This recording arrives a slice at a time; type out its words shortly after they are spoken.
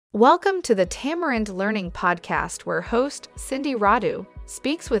Welcome to the Tamarind Learning Podcast, where host Cindy Radu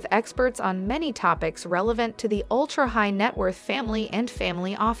speaks with experts on many topics relevant to the ultra-high net worth family and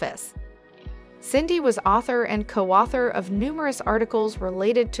family office. Cindy was author and co-author of numerous articles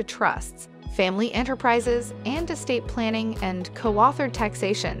related to trusts, family enterprises, and estate planning, and co-authored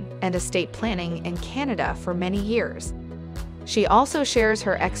taxation and estate planning in Canada for many years. She also shares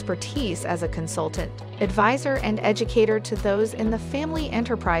her expertise as a consultant, advisor, and educator to those in the family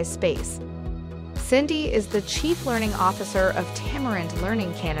enterprise space. Cindy is the Chief Learning Officer of Tamarind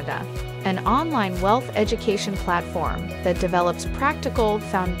Learning Canada, an online wealth education platform that develops practical,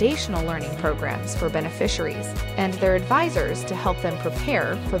 foundational learning programs for beneficiaries and their advisors to help them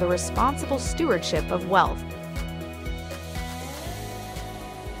prepare for the responsible stewardship of wealth.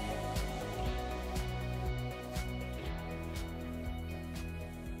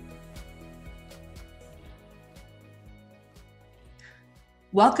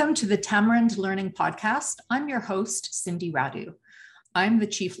 Welcome to the Tamarind Learning Podcast. I'm your host, Cindy Radu. I'm the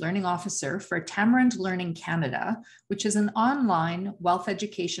Chief Learning Officer for Tamarind Learning Canada, which is an online wealth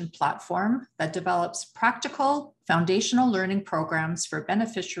education platform that develops practical, foundational learning programs for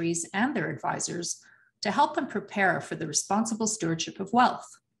beneficiaries and their advisors to help them prepare for the responsible stewardship of wealth.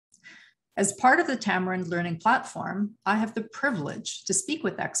 As part of the Tamarind Learning platform, I have the privilege to speak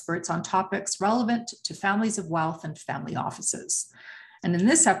with experts on topics relevant to families of wealth and family offices. And in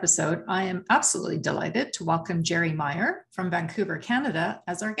this episode, I am absolutely delighted to welcome Gerry Meyer from Vancouver, Canada,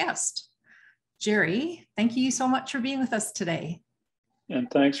 as our guest. Gerry, thank you so much for being with us today. And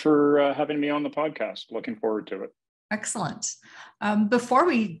thanks for having me on the podcast. Looking forward to it. Excellent. Before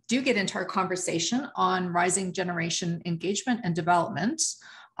we do get into our conversation on rising generation engagement and development,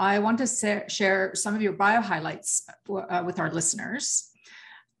 I want to share some of your bio highlights with our listeners.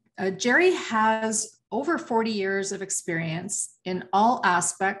 Gerry has over 40 years of experience in all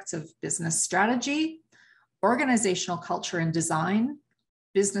aspects of business strategy, organizational culture and design,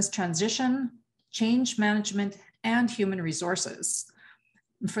 business transition, change management, and human resources.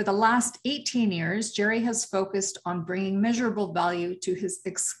 For the last 18 years, Gerry has focused on bringing measurable value to his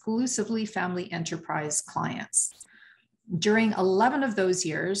exclusively family enterprise clients. During 11 of those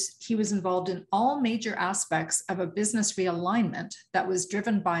years, he was involved in all major aspects of a business realignment that was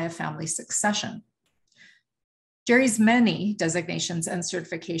driven by a family succession. Gerry's many designations and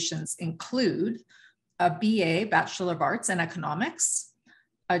certifications include a BA, Bachelor of Arts in Economics,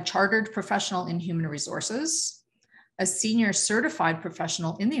 a Chartered Professional in Human Resources, a Senior Certified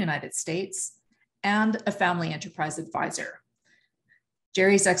Professional in the United States, and a Family Enterprise Advisor.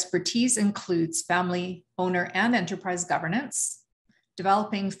 Gerry's expertise includes family, owner, and enterprise governance,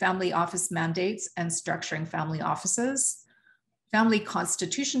 developing family office mandates and structuring family offices, family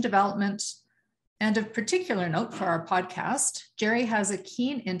constitution development, and of particular note for our podcast, Gerry has a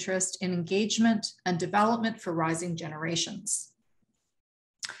keen interest in engagement and development for rising generations.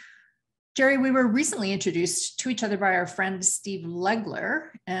 Gerry, we were recently introduced to each other by our friend Steve Legler,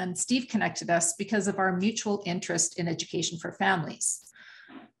 and Steve connected us because of our mutual interest in education for families.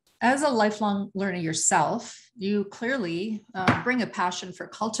 As a lifelong learner yourself, you clearly bring a passion for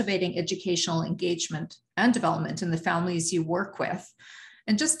cultivating educational engagement and development in the families you work with.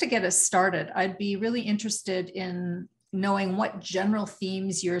 And just to get us started, I'd be really interested in knowing what general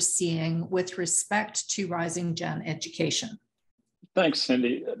themes you're seeing with respect to rising gen education. Thanks,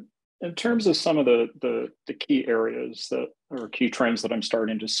 Cindy. In terms of some of the key areas that or key trends that I'm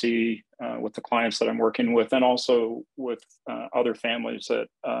starting to see with the clients that I'm working with, and also with other families that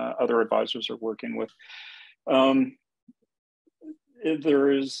other advisors are working with,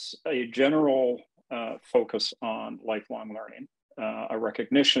 there is a general focus on lifelong learning. A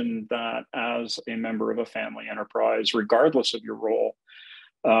recognition that as a member of a family enterprise, regardless of your role,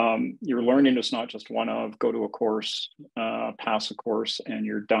 your learning is not just one of go to a course, pass a course, and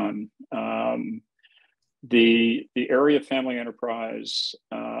you're done. The area of family enterprise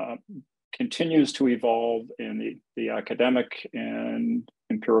continues to evolve, and the academic and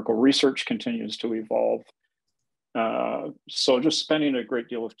empirical research continues to evolve. So just spending a great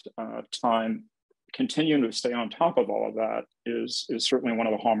deal of time continuing to stay on top of all of that is certainly one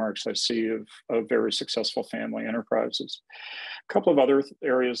of the hallmarks I see of very successful family enterprises. A couple of other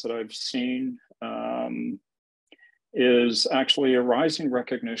areas that I've seen is actually a rising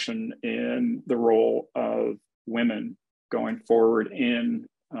recognition in the role of women going forward in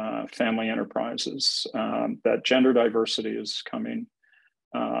family enterprises. That gender diversity is coming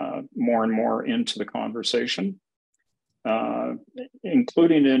more and more into the conversation.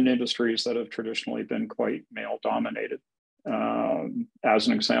 Including in industries that have traditionally been quite male dominated. As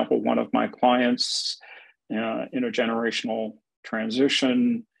an example, one of my clients in a generational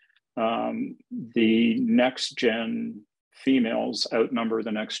transition the next gen females outnumber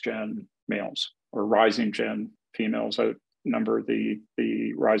the next gen males, or rising gen females outnumber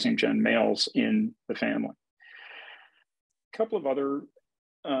the rising gen males in the family. A couple of other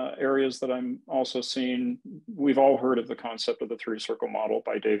areas that I'm also seeing, we've all heard of the concept of the three-circle model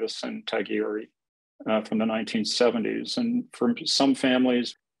by Davis and Taglieri from the 1970s. And for some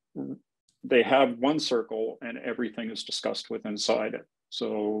families, they have one circle and everything is discussed with inside it.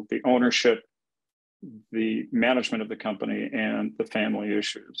 So the ownership, the management of the company, and the family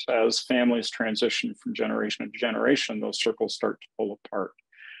issues. As families transition from generation to generation, those circles start to pull apart.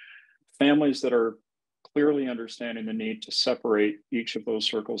 Families that are clearly understanding the need to separate each of those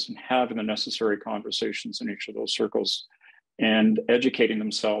circles and having the necessary conversations in each of those circles and educating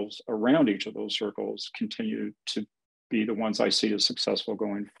themselves around each of those circles continue to be the ones I see as successful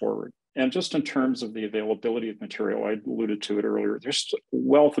going forward. And just in terms of the availability of material, I alluded to it earlier, there's a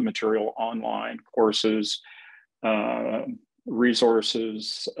wealth of material online, courses,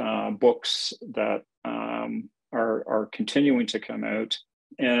 resources, books that are continuing to come out.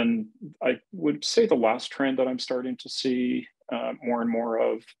 And I would say the last trend that I'm starting to see more and more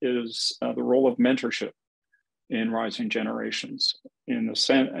of is the role of mentorship in rising generations, in the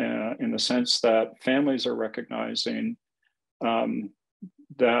sense that families are recognizing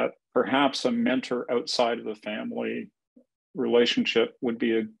that perhaps a mentor outside of the family relationship would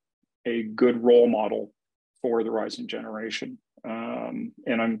be a good role model for the rising generation. And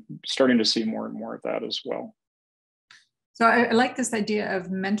I'm starting to see more and more of that as well. So I like this idea of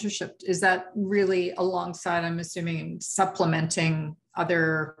mentorship. Is that really alongside, I'm assuming, supplementing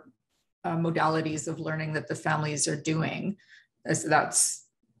other modalities of learning that the families are doing? So that's,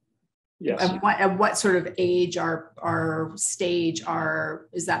 yes. And at what sort of age or stage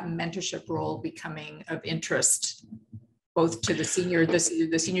is that mentorship role becoming of interest, both to the senior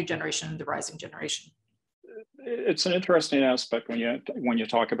generation and the rising generation? It's an interesting aspect when you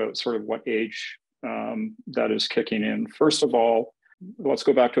talk about sort of what age that is kicking in. First of all, let's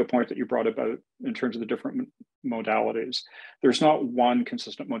go back to a point that you brought about in terms of the different modalities. There's not one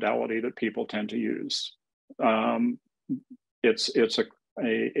consistent modality that people tend to use. It's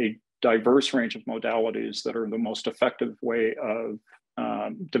a diverse range of modalities that are the most effective way of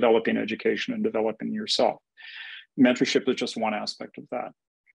developing education and developing yourself. Mentorship is just one aspect of that.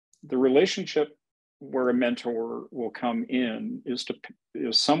 The relationship where a mentor will come in is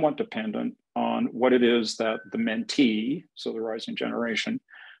somewhat dependent on what it is that the mentee, so the rising generation,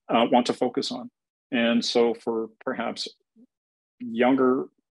 want to focus on. And so for perhaps younger,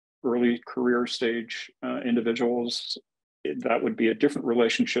 early career stage individuals, that would be a different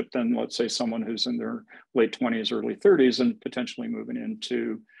relationship than, let's say, someone who's in their late 20s, early 30s, and potentially moving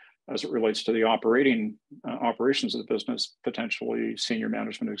into, as it relates to the operations of the business, potentially senior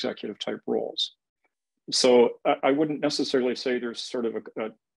management executive type roles. So I wouldn't necessarily say there's sort of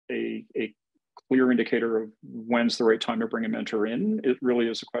a clear indicator of when's the right time to bring a mentor in. It really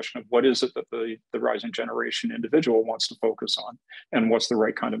is a question of what is it that the rising generation individual wants to focus on, and what's the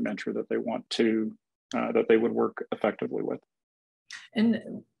right kind of mentor that they want to, that they would work effectively with.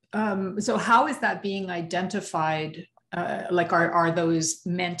 And so how is that being identified? Like are those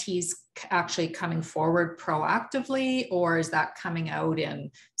mentees actually coming forward proactively, or is that coming out in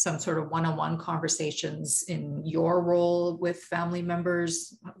some sort of one-on-one conversations in your role with family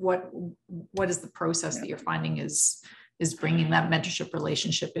members? What is the process that you're finding is bringing that mentorship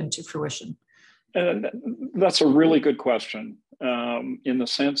relationship into fruition? That's a really good question, in the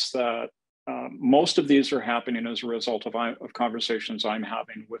sense that most of these are happening as a result of conversations I'm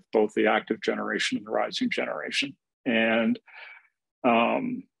having with both the active generation and the rising generation. And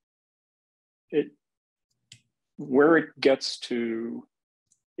where it gets to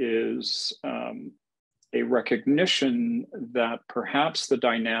is a recognition that perhaps the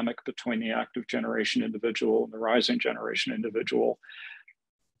dynamic between the active generation individual and the rising generation individual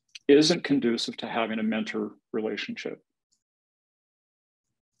isn't conducive to having a mentor relationship.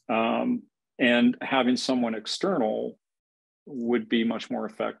 And having someone external would be much more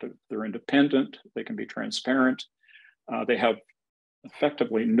effective. They're independent, they can be transparent, they have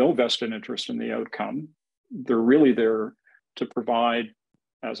effectively no vested interest in the outcome. They're really there to provide,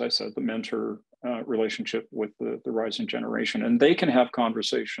 as I said, the mentor relationship with the rising generation. And they can have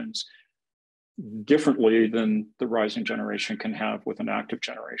conversations differently than the rising generation can have with an active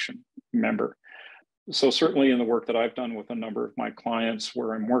generation member. So certainly in the work that I've done with a number of my clients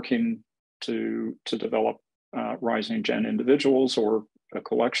where I'm working to develop rising gen individuals or a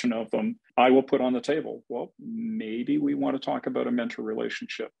collection of them, I will put on the table, well, maybe we want to talk about a mentor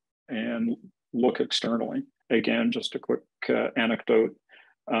relationship and look externally. Again, just a quick anecdote.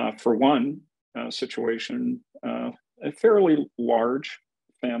 For one situation, a fairly large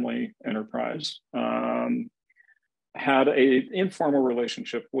family enterprise had a informal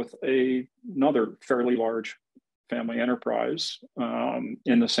relationship with another fairly large family enterprise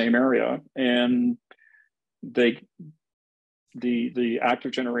in the same area, and the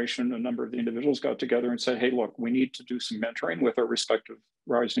active generation, a number of the individuals got together and said, hey, look, we need to do some mentoring with our respective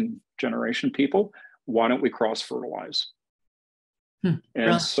rising generation people. Why don't we cross-fertilize? And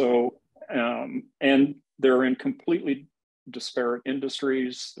Really? so, and they're in completely disparate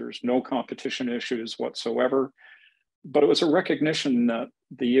industries. There's no competition issues whatsoever. But it was a recognition that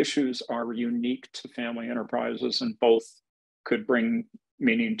the issues are unique to family enterprises and both could bring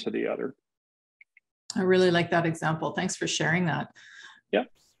meaning to the other. I really like that example. Thanks for sharing that. Yeah.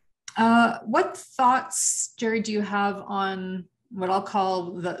 What thoughts, Gerry, do you have on what I'll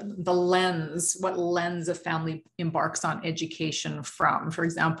call the lens, what lens a family embarks on education from? For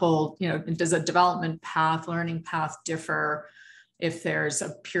example, does a development path, learning path differ if there's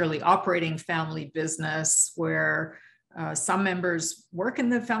a purely operating family business where some members work in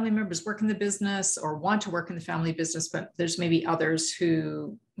the business or want to work in the family business, but there's maybe others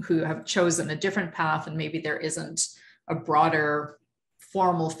who have chosen a different path, and maybe there isn't a broader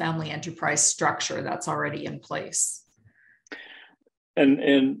formal family enterprise structure that's already in place?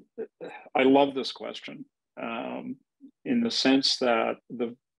 And I love this question in the sense that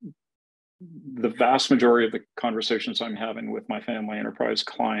the vast majority of the conversations I'm having with my family enterprise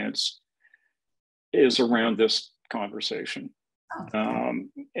clients is around this conversation.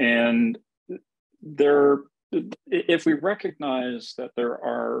 And if we recognize that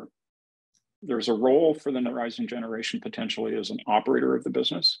there's a role for the rising generation potentially as an operator of the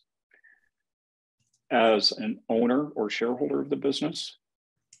business, as an owner or shareholder of the business,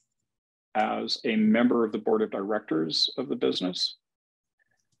 as a member of the board of directors of the business,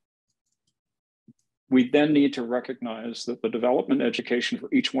 we then need to recognize that the development education for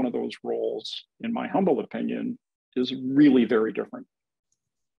each one of those roles, in my humble opinion, is really very different.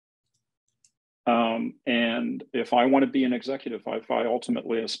 And if I want to be an executive, if I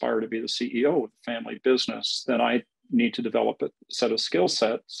ultimately aspire to be the CEO of a family business, then I need to develop a set of skill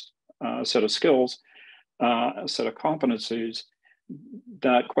sets, a set of skills, a set of competencies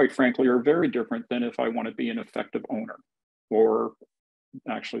that, quite frankly, are very different than if I want to be an effective owner, or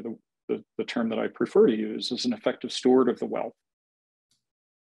actually the term that I prefer to use is an effective steward of the wealth.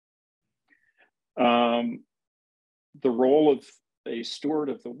 The role of a steward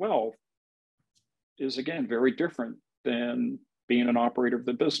of the wealth is, again, very different than being an operator of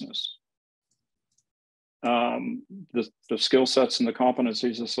the business. The skill sets and the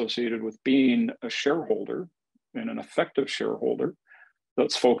competencies associated with being a shareholder and an effective shareholder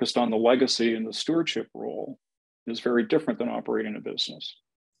that's focused on the legacy and the stewardship role is very different than operating a business.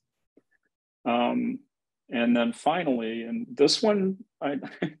 And then finally, and this one,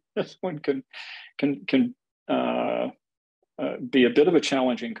 this one can be a bit of a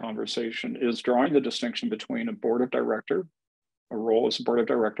challenging conversation, is drawing the distinction between a board of director, a role as a board of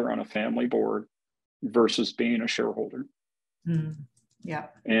director on a family board, versus being a shareholder. Yeah.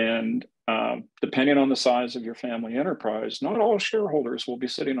 And depending on the size of your family enterprise, not all shareholders will be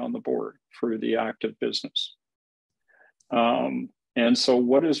sitting on the board for the active business. And so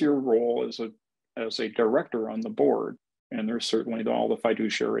what is your role as a director on the board? And there's certainly all the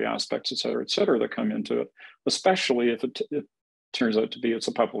fiduciary aspects, et cetera, that come into it, especially if it turns out to be it's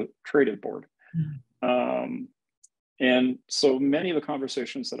a publicly traded board. And so many of the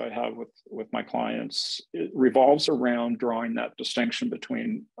conversations that I have with my clients, it revolves around drawing that distinction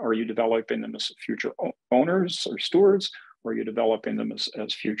between, are you developing them as future owners or stewards, or are you developing them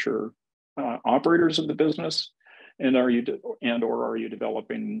as future operators of the business? And are you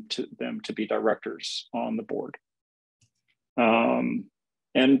developing them to be directors on the board? And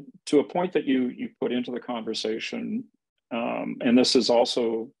to a point that you put into the conversation, and this is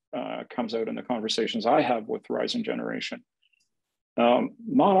also comes out in the conversations I have with rising generation,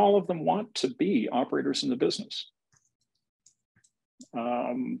 not all of them want to be operators in the business.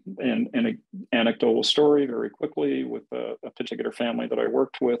 And an anecdotal story very quickly with a particular family that I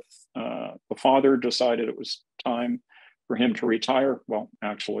worked with. The father decided it was time for him to retire. Well,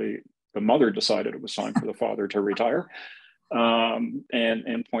 actually, the mother decided it was time for the father to retire,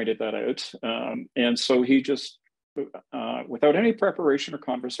 and pointed that out. And so he just, without any preparation or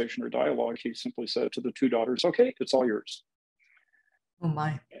conversation or dialogue, he simply said to the two daughters, "Okay, it's all yours." Oh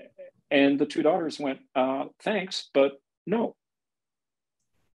my. And the two daughters went, "Thanks, but no."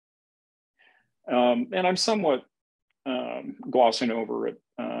 And I'm somewhat glossing over it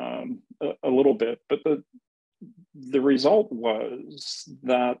a little bit, but the result was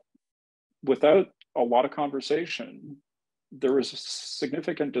that without a lot of conversation, there was a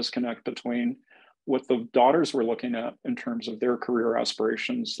significant disconnect between what the daughters were looking at in terms of their career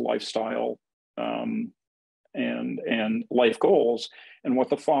aspirations, lifestyle, and life goals, and what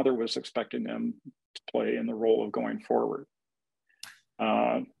the father was expecting them to play in the role of going forward.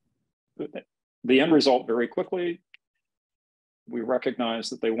 The end result, very quickly, we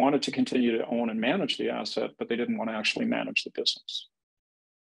recognized that they wanted to continue to own and manage the asset, but they didn't want to actually manage the business.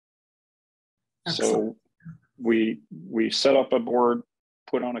 Excellent. So we set up a board,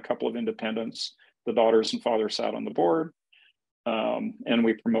 put on a couple of independents. The daughters and father sat on the board, and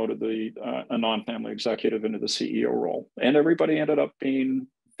we promoted a non-family executive into the CEO role. And everybody ended up being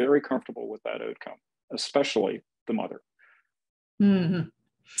very comfortable with that outcome, especially the mother. Mm-hmm.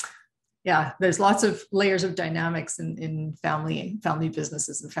 Yeah, there's lots of layers of dynamics in family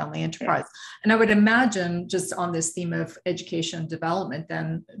businesses and family enterprise. Yeah. And I would imagine, just on this theme of education and development,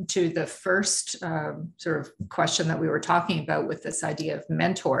 then to the first sort of question that we were talking about with this idea of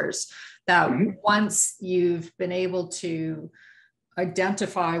mentors, that once you've been able to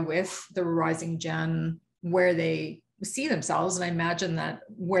identify with the rising gen where they see themselves, and I imagine that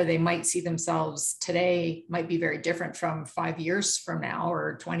where they might see themselves today might be very different from 5 years from now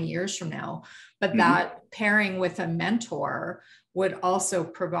or 20 years from now, but that pairing with a mentor would also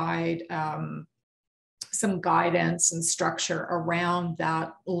provide some guidance and structure around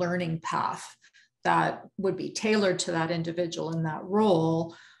that learning path that would be tailored to that individual in that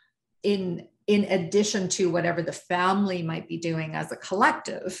role, in addition to whatever the family might be doing as a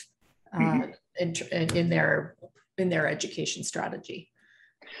collective in their education strategy.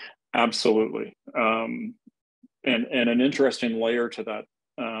 Absolutely. And an interesting layer to that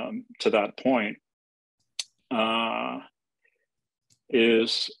point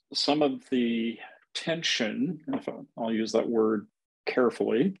is some of the tension, if I'll use that word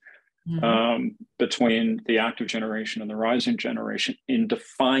carefully, between the active generation and the rising generation in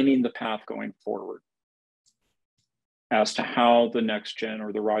defining the path going forward as to how the next gen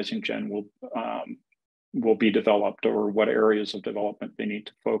or the rising gen will be developed, or what areas of development they need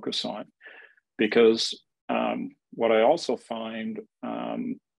to focus on. Because what I also find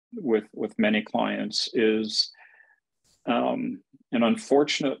with many clients is an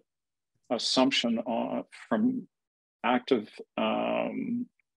unfortunate assumption from active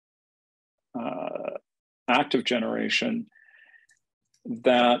generation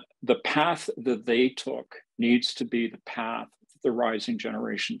that the path that they took needs to be the path that the rising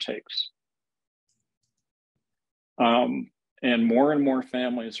generation takes. And more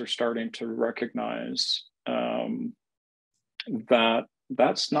families are starting to recognize that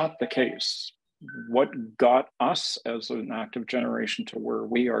that's not the case. What got us as an active generation to where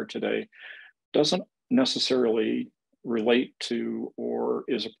we are today doesn't necessarily relate to or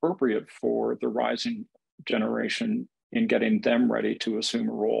is appropriate for the rising generation in getting them ready to assume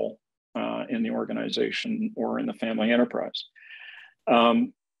a role in the organization or in the family enterprise.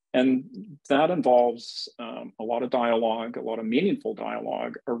 And that involves a lot of dialogue, a lot of meaningful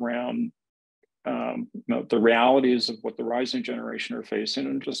dialogue around the realities of what the rising generation are facing,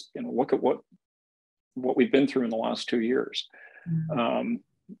 and just look at what we've been through in the last 2 years,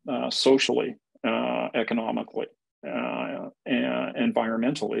 socially, economically, and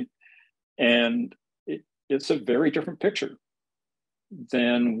environmentally. And it's a very different picture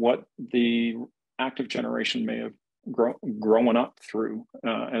than what the active generation may have growing up through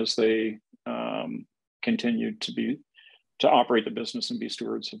as they continued to operate the business and be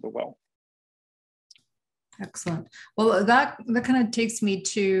stewards of the wealth. Excellent. Well, that kind of takes me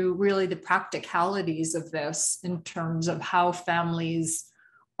to really the practicalities of this in terms of how families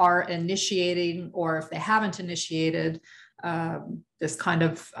are initiating, or if they haven't initiated, this kind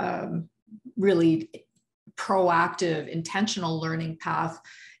of really proactive, intentional learning path.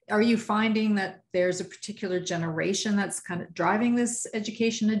 Are you finding that there's a particular generation that's kind of driving this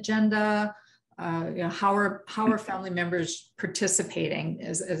education agenda? How are family members participating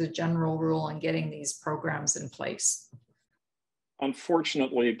as a general rule in getting these programs in place?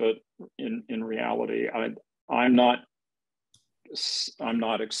 Unfortunately, but in reality, I'm not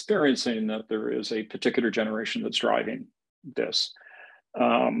experiencing that there is a particular generation that's driving this.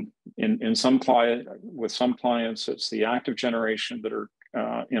 With some clients, it's the active generation that are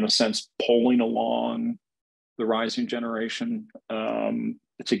in a sense pulling along the rising generation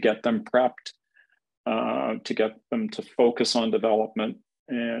to get them prepped, to get them to focus on development,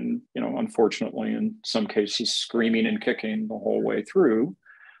 and unfortunately in some cases screaming and kicking the whole way through.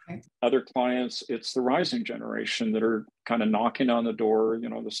 Okay. Other clients, it's the rising generation that are kind of knocking on the door,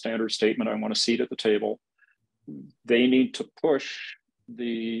 the standard statement, I want a seat at the table, they need to push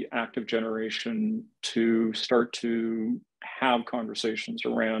the active generation to start to have conversations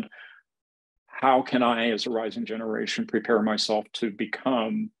around how can I, as a rising generation, prepare myself to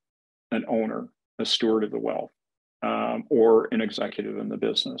become an owner, a steward of the wealth, or an executive in the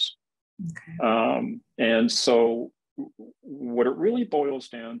business. Okay. And so what it really boils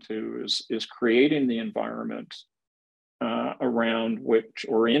down to is creating the environment around which,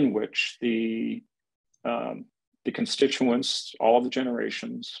 or in which, the constituents, all of the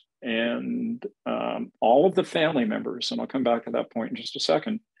generations, and all of the family members, and I'll come back to that point in just a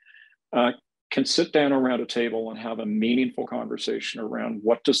second, can sit down around a table and have a meaningful conversation around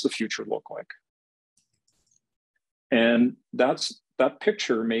what does the future look like. And that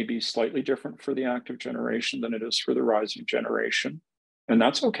picture may be slightly different for the active generation than it is for the rising generation, and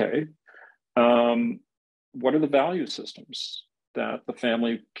that's okay. What are the value systems that the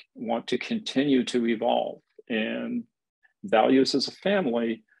family want to continue to evolve? And values as a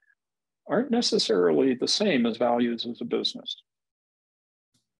family aren't necessarily the same as values as a business.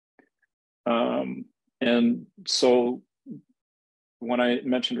 And so when I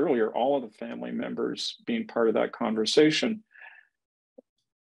mentioned earlier, all of the family members being part of that conversation,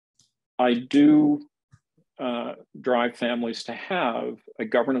 I do drive families to have a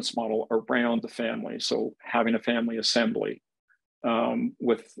governance model around the family. So having a family assembly on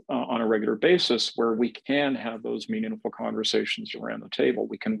a regular basis where we can have those meaningful conversations around the table.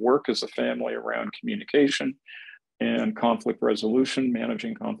 We can work as a family around communication and conflict resolution,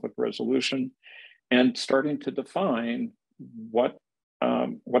 managing conflict resolution, and starting to define what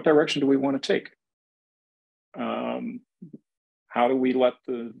direction do we want to take? How do we let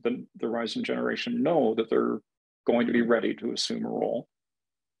the rising generation know that they're going to be ready to assume a role?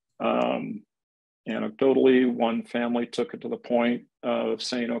 Anecdotally, one family took it to the point of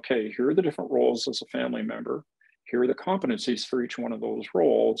saying, okay, here are the different roles as a family member. Here are the competencies for each one of those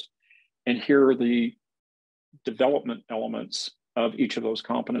roles. And here are the development elements of each of those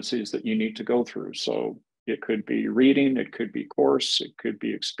competencies that you need to go through. So it could be reading, it could be course, it could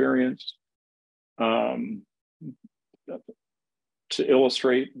be experience. To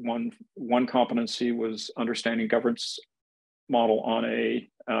illustrate, one competency was understanding governance model on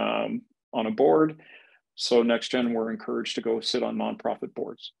a board. So next gen were encouraged to go sit on nonprofit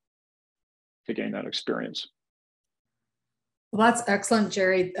boards to gain that experience. Well, that's excellent,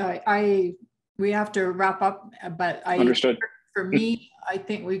 Gerry. We have to wrap up, but Understood. For me, I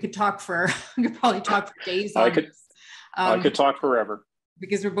think we could probably talk for days on this. I could talk forever.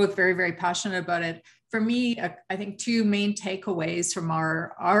 Because we're both very, very passionate about it. For me, I think two main takeaways from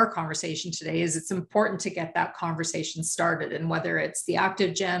our conversation today is it's important to get that conversation started. And whether it's the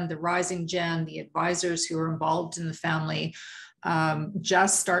active gen, the rising gen, the advisors who are involved in the family,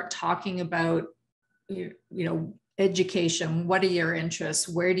 just start talking about, education. What are your interests?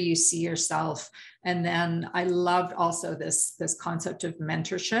 Where do you see yourself? And then I loved also this concept of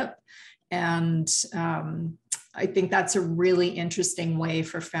mentorship. And I think that's a really interesting way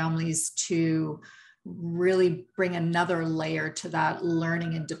for families to really bring another layer to that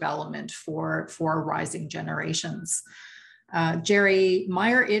learning and development for rising generations. Gerry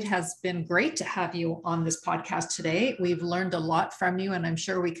Meyer, it has been great to have you on this podcast today. We've learned a lot from you, and I'm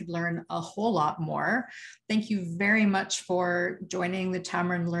sure we could learn a whole lot more. Thank you very much for joining the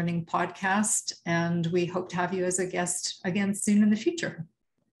Tamarind Learning Podcast, and we hope to have you as a guest again soon in the future.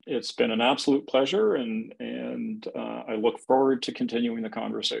 It's been an absolute pleasure, and I look forward to continuing the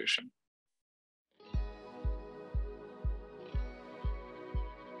conversation.